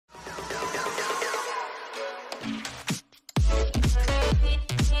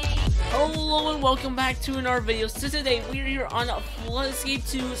Hello and welcome back to another video. So today we're here on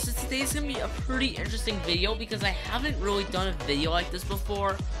FE2. So today's gonna be a pretty interesting video because I haven't really done a video like this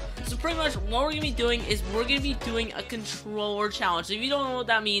before. So pretty much what we're gonna be doing is we're gonna be doing a controller challenge. So if you don't know what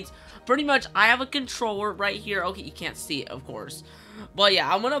that means, pretty much I have a controller right here. Okay, you can't see it, of course, but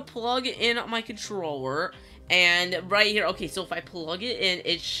yeah, I'm gonna plug in my controller and right here. Okay, so if I plug it in,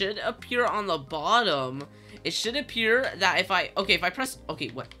 it should appear on the bottom. It should appear that if I press,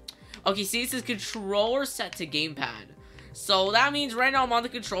 see, it says controller set to gamepad. So that means right now I'm on the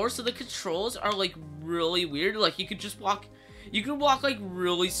controller, so the controls are like really weird. Like you can walk like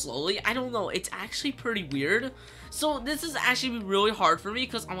really slowly. I don't know, it's actually pretty weird. So this is actually really hard for me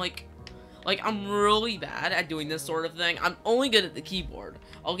because I'm really bad at doing this sort of thing. I'm only good at the keyboard.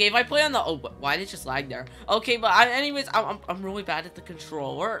 Okay, if I play on the, why did it just lag there? Okay, but anyways, I'm really bad at the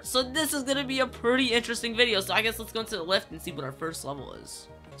controller. So this is gonna be a pretty interesting video. So I guess let's go into the lift and see what our first level is.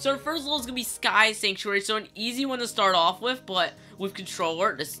 So our first level is gonna be Sky Sanctuary. So an easy one to start off with, but with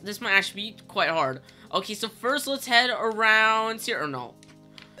controller, this might actually be quite hard. Okay, so first let's head around here. Or no.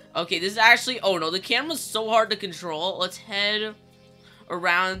 Okay, this is actually, oh no, the camera's so hard to control. Let's head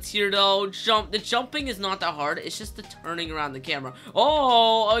around here though. The jumping is not that hard, it's just the turning around the camera.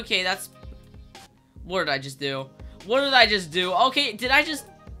 Oh, okay, that's, what did I just do? Okay, I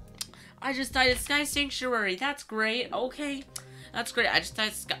just died at Sky Sanctuary. That's great. Okay, that's great. I just died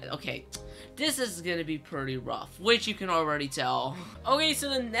at Sky. Okay, this is gonna be pretty rough, which you can already tell. Okay, so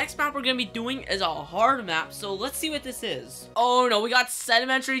the next map we're gonna be doing is a hard map, so let's see what this is. Oh no, we got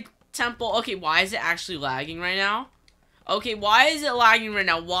Sedimentary Temple. Okay, why is it actually lagging right now? Okay, why is it lagging right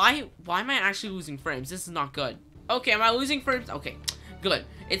now? Why am I actually losing frames? This is not good. Okay, am I losing frames? Okay, good.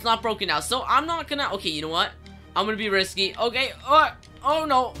 It's not broken now, so I'm not gonna, okay, you know what? I'm gonna be risky. Okay, oh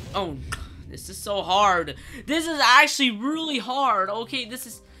no. Oh, this is so hard. This is actually really hard. Okay, this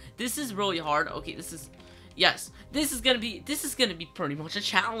is really hard. Okay, yes, this is gonna be pretty much a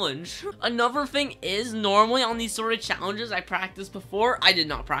challenge. Another thing is, normally on these sort of challenges I practiced before. I did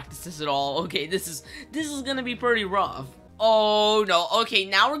not practice this at all. Okay, this is gonna be pretty rough. Oh no. Okay,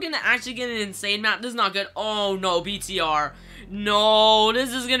 now we're gonna actually get an insane map. This is not good. Oh no, BTR. No,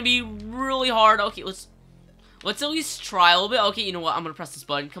 this is gonna be really hard. Okay, let's at least try a little bit. Okay, you know what? I'm gonna press this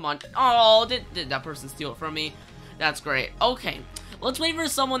button. Come on. Oh, did that person steal it from me? That's great. Okay, let's wait for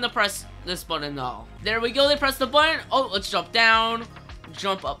someone to press this button though. There we go, they pressed the button. Oh, let's jump down,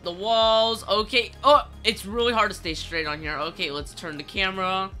 jump up the walls. Okay, oh, it's really hard to stay straight on here. Okay, let's turn the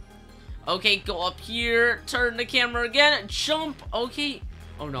camera. Okay, go up here, turn the camera again, jump. Okay,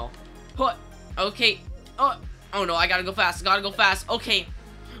 oh no. Okay, oh no, I gotta go fast, Okay,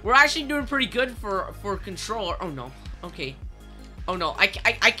 we're actually doing pretty good for controller. Oh no. Okay, oh no, I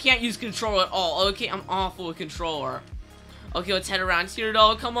can't use controller at all. Okay, I'm awful with controller. Okay, let's head around here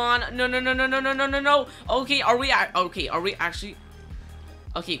though. Come on. No. Okay, are we actually,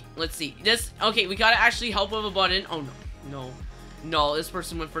 okay, let's see this. Okay, we gotta actually help with a button. Oh no, this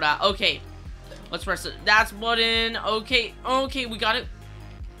person went for that. Okay, let's press it. That's button. Okay, we got it.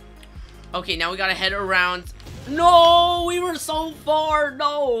 Okay, now we gotta head around. No, we were so far.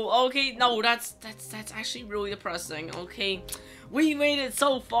 No. Okay, no, that's actually really depressing. Okay, we made it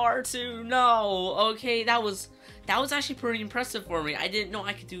so far too. No. Okay, that was actually pretty impressive for me. I didn't know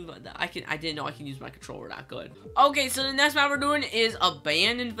I could do that. I didn't know I can use my controller that good. Okay, so the next map we're doing is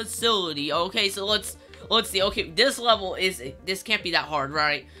Abandoned Facility. Okay, so let's see. Okay, this can't be that hard,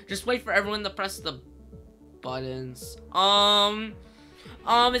 right? Just wait for everyone to press the buttons.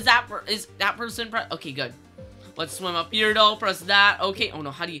 Is that person press? Okay, good. Let's swim up here though. Press that. Okay. Oh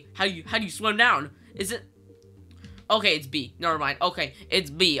no, how do you swim down? Is it? Okay, it's B. Never mind. Okay, it's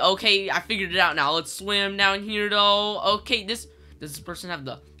B. Okay, I figured it out now. Let's swim down here though. Okay, does this person have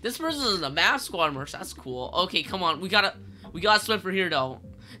the? This person is the math squad merch. That's cool. Okay, come on. We gotta swim for here though.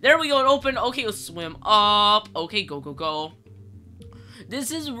 There we go. It opened. Okay, let's swim up. Okay, go.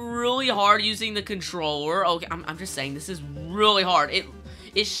 This is really hard using the controller. Okay, I'm just saying this is really hard.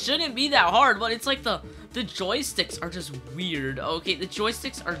 It shouldn't be that hard, but it's like the joysticks are just weird. Okay, the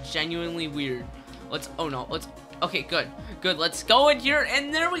joysticks are genuinely weird. Okay, good. Let's go in here,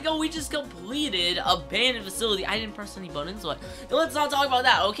 and there we go. We just completed Abandoned Facility. I didn't press any buttons, but let's not talk about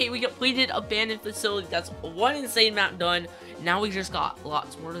that. Okay, we completed Abandoned Facility. That's one insane map done. Now we just got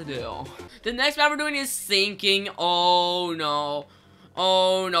lots more to do. The next map we're doing is Sinking. Oh no.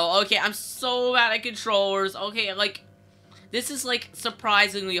 Okay, I'm so bad at controllers. Okay, like, this is like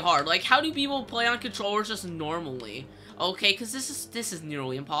surprisingly hard. Like, how do people play on controllers just normally? Okay, because this is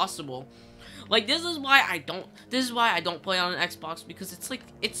nearly impossible. Like, this is why I don't play on an Xbox, because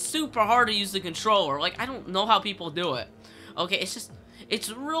it's super hard to use the controller. Like, I don't know how people do it. Okay,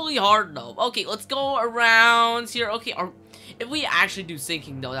 It's really hard though. Okay, let's go around here. Okay, if we actually do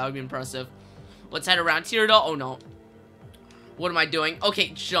sinking though, that would be impressive. Let's head around here though. Oh no. What am I doing? Okay,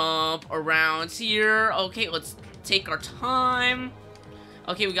 jump around here. Okay, let's take our time.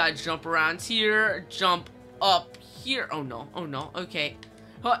 Okay, we gotta jump around here. Jump up here. Oh no. Oh no. Okay.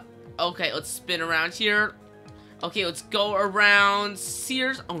 Okay, let's spin around here. Okay, let's go around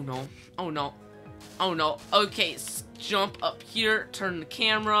Sears. Oh no. Oh no. Oh no. Okay, jump up here. Turn the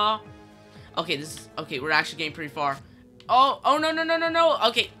camera. Okay, okay, we're actually getting pretty far. Oh no, no, no, no, no.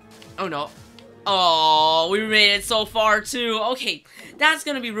 Okay. Oh no. Oh, we made it so far too. Okay, that's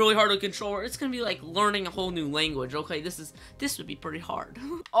gonna be really hard to control. It's gonna be like learning a whole new language. Okay, this would be pretty hard.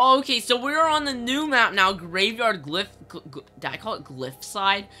 Okay, so we're on the new map now, Graveyard did I call it Glyph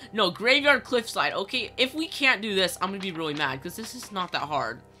Side? No, Graveyard Cliffside. Okay, if we can't do this, I'm gonna be really mad because this is not that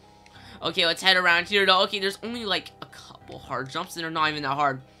hard. Okay, let's head around here though. Okay, there's only like a couple hard jumps and they're not even that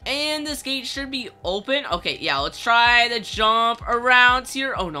hard. And this gate should be open. Okay, yeah, let's try the jump around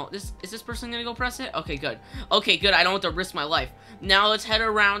here. Oh no, is this person gonna go press it? Okay, good. Okay, good. I don't want to risk my life. Now let's head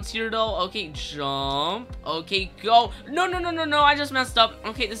around here though. Okay, jump. Okay, go. No, no, no, no, no. I just messed up.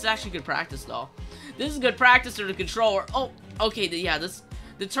 Okay, this is actually good practice though. This is good practice for the controller. Oh, okay, yeah,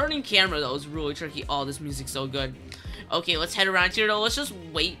 the turning camera though is really tricky. Oh, this music's so good. Okay, let's head around here though. Let's just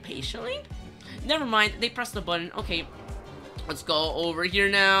wait patiently. Never mind, they pressed the button. Okay, let's go over here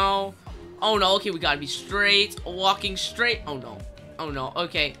now. Oh no, okay, we gotta be straight. Walking straight. Oh no. Oh no,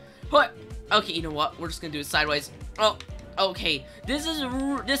 okay. Okay, you know what? We're just gonna do it sideways. Oh, okay. This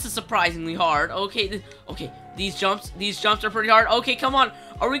is surprisingly hard. Okay, okay. These jumps are pretty hard. Okay, come on.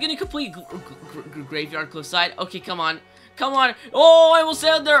 Are we gonna complete Graveyard Cliffside? Okay, come on. Come on. Oh, I almost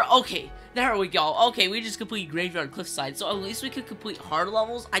said there. Okay. There we go. Okay, we just completed Graveyard Cliffside, so at least we could complete hard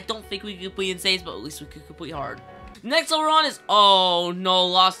levels. I don't think we could complete Insanes, but at least we could complete hard. Next level on is, oh no,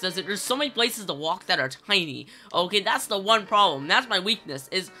 Lost Desert. There's so many places to walk that are tiny. Okay, that's the one problem. That's my weakness,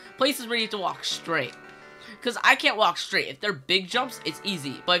 is places where you have to walk straight. Because I can't walk straight. If they're big jumps, it's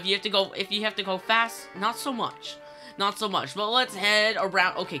easy. But if you have to go fast, not so much. Not so much. But let's head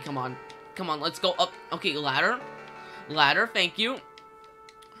around. Okay, come on. Come on, let's go up. Okay, ladder. Ladder, thank you.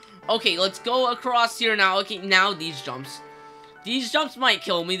 Okay, let's go across here now. Okay, now these jumps. These jumps might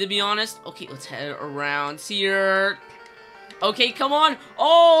kill me, to be honest. Okay, let's head around here. Okay, come on.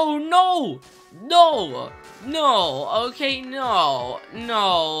 Oh, no. No. No. Okay, no.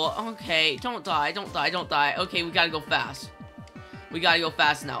 No. Okay, don't die. Don't die. Don't die. Okay, we gotta go fast. We gotta go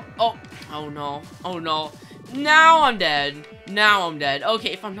fast now. Oh. Oh, no. Oh, no. Now I'm dead. Now I'm dead.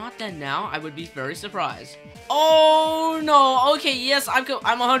 Okay, if I'm not dead now, I would be very surprised. Oh, no. Okay, yes, I'm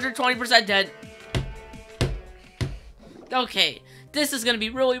 120% dead. Okay, this is gonna be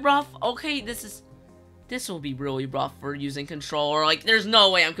really rough. Okay, this will be really rough for using controller. Like, there's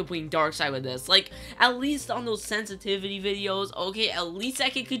no way I'm completing Dark Side with this. Like, at least on those sensitivity videos, okay, at least I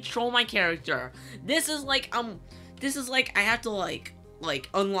can control my character. This is like I have to like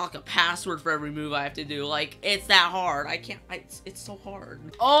unlock a password for every move I have to do. Like, it's that hard. It's so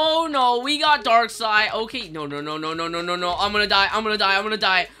hard. Oh no, we got Dark Side. Okay, no. I'm gonna die.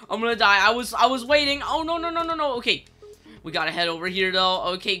 I was waiting. Oh no. Okay. We gotta head over here though.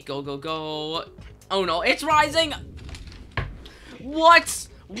 Okay, go. Oh no, it's rising. What?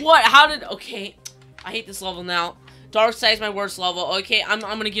 How did? Okay, I hate this level now. Dark Side is my worst level. Okay, I'm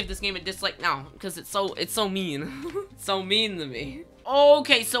gonna give this game a dislike now because it's so mean. It's so mean to me.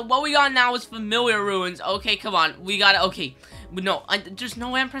 Okay, so what we got now is Familiar Ruins. Okay, come on, we gotta. Okay, but no, there's no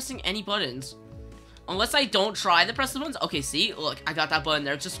way I'm pressing any buttons. Unless I don't try to press the buttons. Okay, see, look, I got that button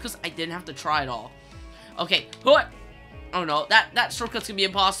there just because I didn't have to try it all. Okay, oh no, that shortcut's gonna be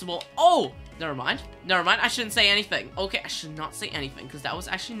impossible. Oh, never mind. I shouldn't say anything. Okay, I should not say anything because that was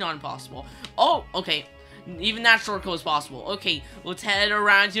actually not impossible. Oh, okay. Even that shortcut was possible. Okay, let's head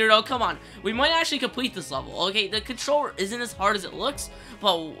around here though. Come on. We might actually complete this level. Okay, the controller isn't as hard as it looks,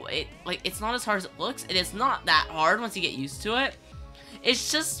 but it's not as hard as it looks. It is not that hard once you get used to it.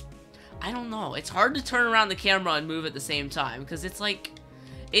 It's just, I don't know. It's hard to turn around the camera and move at the same time because it's like,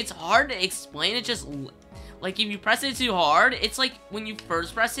 it's hard to explain. It just, like, if you press it too hard, it's like when you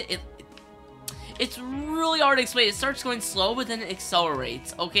first press it, it's really hard to explain. It starts going slow, but then it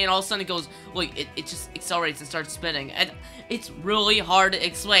accelerates. Okay, and all of a sudden it goes, like, it just accelerates and starts spinning. And it's really hard to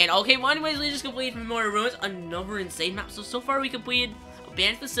explain. Okay, well, anyways, we just completed Familiar Ruins, another insane map. So far we completed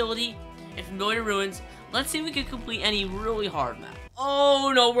Abandoned Facility and Familiar Ruins. Let's see if we can complete any really hard map.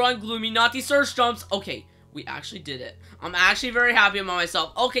 Oh, no, we're on Gloomy, not these search jumps. Okay, we actually did it. I'm actually very happy about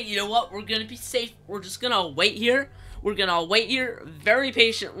myself. Okay, you know what? We're gonna be safe. We're just gonna wait here. We're gonna wait here very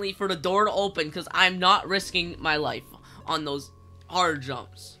patiently for the door to open because I'm not risking my life on those. hard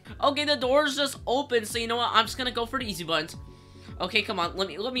jumps. Okay, the door's just open, so you know what? I'm just gonna go for the easy buttons. Okay, come on, let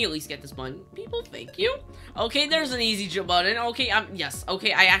me at least get this button. People, thank you. Okay, there's an easy jump button. Okay, yes.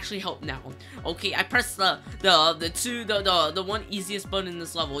 Okay, I actually help now. Okay, I pressed the one easiest button in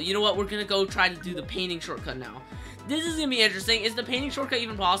this level. You know what? We're gonna go try to do the painting shortcut now. This is gonna be interesting. Is the painting shortcut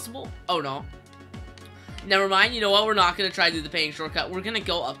even possible? Oh no. Never mind. You know what? We're not gonna try to do the painting shortcut. We're gonna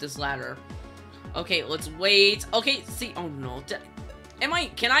go up this ladder. Okay, let's wait. Okay, see. Oh no.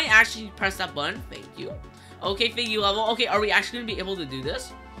 Can I actually press that button? Thank you. Okay, figgy level. Okay, are we actually gonna be able to do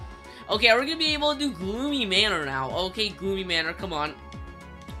this? Okay, are we gonna be able to do Gloomy Manor now? Okay, Gloomy Manor, come on.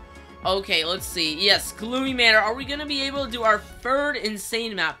 Okay, let's see. Yes, Gloomy Manor. Are we gonna be able to do our third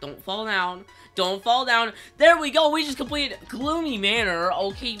insane map? Don't fall down. Don't fall down. There we go. We just completed Gloomy Manor.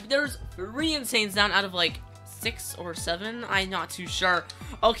 Okay, there's 3 insanes down out of like 6 or 7. I'm not too sure.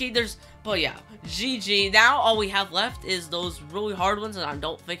 Okay, but yeah, GG. Now all we have left is those really hard ones, and I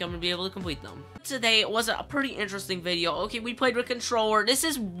don't think I'm gonna be able to complete them. Today was a pretty interesting video. Okay, we played with controller. This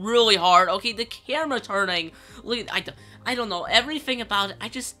is really hard. Okay, the camera turning. Look, I don't know everything about it. I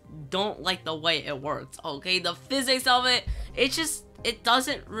just don't like the way it works. Okay, the physics of it. It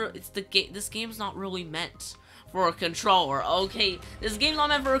doesn't. This game's not really meant for a controller. Okay, this game's not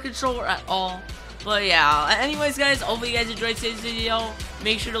meant for a controller at all. But yeah, anyways guys, hopefully you guys enjoyed today's video.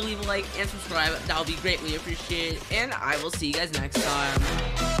 Make sure to leave a like and subscribe. That would be greatly appreciated. And I will see you guys next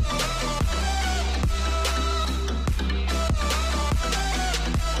time.